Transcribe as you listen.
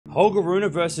Holger Rune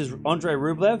versus Andrey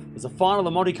Rublev is the final of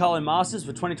the Monte Carlo Masters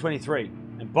for 2023.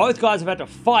 And both guys have had to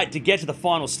fight to get to the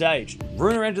final stage.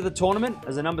 Rune entered the tournament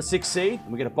as a number 6 seed,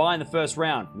 and we get a bye in the first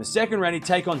round. In the second round, he'd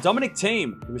take on Dominic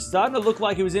Thiem, who was starting to look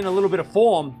like he was in a little bit of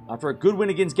form after a good win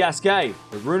against Gasquet.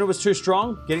 But Rune was too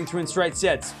strong, getting through in straight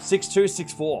sets, 6-2,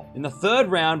 6-4. In the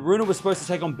third round, Rune was supposed to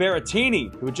take on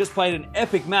Berrettini, who had just played an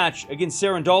epic match against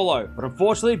Cerundolo. But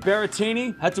unfortunately,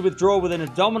 Berrettini had to withdraw with an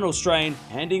abdominal strain,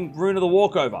 handing Rune the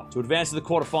walkover to advance to the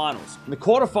quarterfinals. In the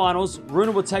quarterfinals,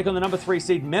 Rune would take on the number 3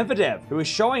 seed Medvedev, who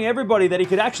was showing everybody that he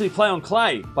could actually play on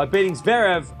clay by beating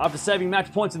Zverev after saving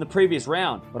match points in the previous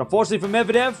round. But unfortunately for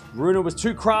Medvedev, Rune was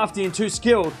too crafty and too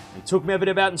skilled and took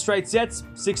Medvedev out in straight sets,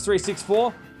 6-3,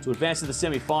 6-4, to advance to the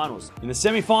semi-finals. In the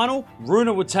semi-final,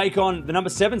 Rune would take on the number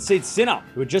 7 seed Sinner,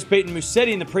 who had just beaten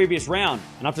Musetti in the previous round.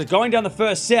 And after going down the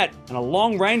first set and a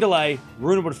long rain delay,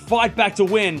 Rune would fight back to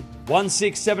win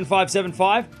 1-6, 7-5,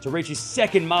 7-5 to reach his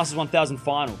second Masters 1000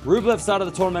 final. Rublev started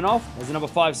the tournament off as the number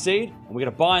 5 seed, and we get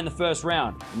a bye in the first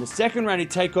round. In the second round, he'd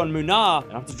take on Munar,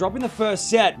 and after dropping the first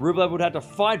set, Rublev would have to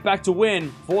fight back to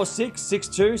win 4-6,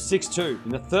 6-2, 6-2. In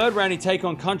the third round, he'd take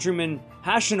on countryman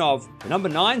Hashanov, the number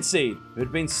 9 seed, who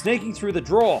had been sneaking through the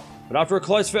draw. But after a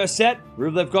close first set,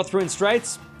 Rublev got through in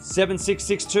straights, 7-6,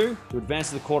 6-2 to advance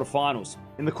to the quarterfinals.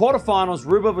 In the quarterfinals,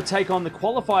 Rublev would take on the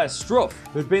qualifier Struff,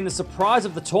 who had been the surprise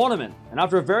of the tournament. And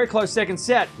after a very close second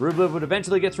set, Rublev would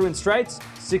eventually get through in straights,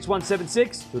 6-1,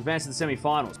 7-6 to advance to the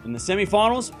semi-finals. In the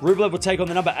semi-finals, Rublev would take on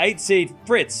the number 8 seed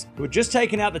Fritz, who had just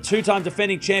taken out the 2-time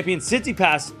defending champion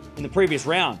Tsitsipas in the previous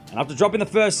round. And after dropping the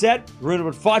first set, Rune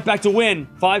would fight back to win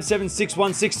 5-7,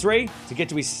 6-1, 6-3 to get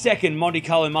to his second Monte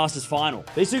Carlo Masters final.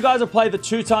 These two guys have played the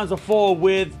 2 times before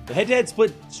with the head-to-head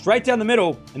split straight down the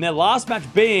middle, and their last match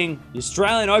being the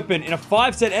Australian Open in a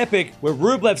 5-set epic where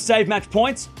Rublev saved match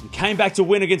points and came back to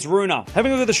win against Rune.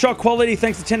 Having a look at the shot quality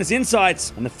thanks to Tennis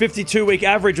Insights and the 52-week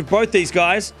average of both these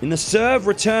guys, in the serve,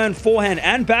 return, forehand,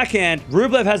 and backhand,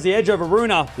 Rublev has the edge over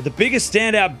Rune, with the biggest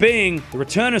standout being the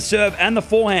return of serve and the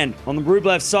forehand on the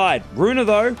Rublev side. Rune,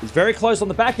 though, is very close on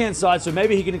the backhand side, so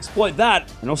maybe he can exploit that,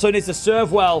 and also needs to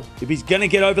serve well if he's going to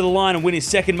get over the line and win his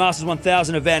second Masters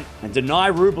 1000 event and deny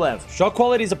Rublev. Shot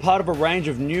quality is a part of a range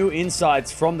of new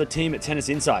insights from the team at Tennis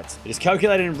Insights. It is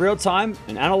calculated in real time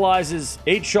and analyzes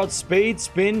each shot's speed,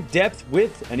 spin, depth,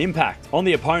 width, and impact on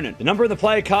the opponent. The number of the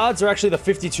player cards are actually the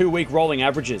 52-week rolling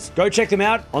averages. Go check them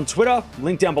out on Twitter,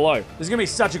 link down below. This is going to be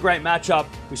such a great matchup.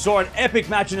 We saw an epic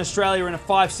match in Australia in a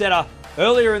 5-setter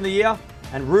earlier in the year,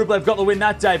 and Rublev got the win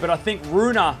that day, but I think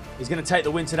Rune is going to take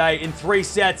the win today in 3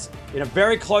 sets in a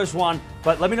very close one.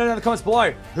 But let me know down in the comments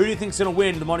below, who do you think is going to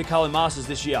win the Monte Carlo Masters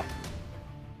this year?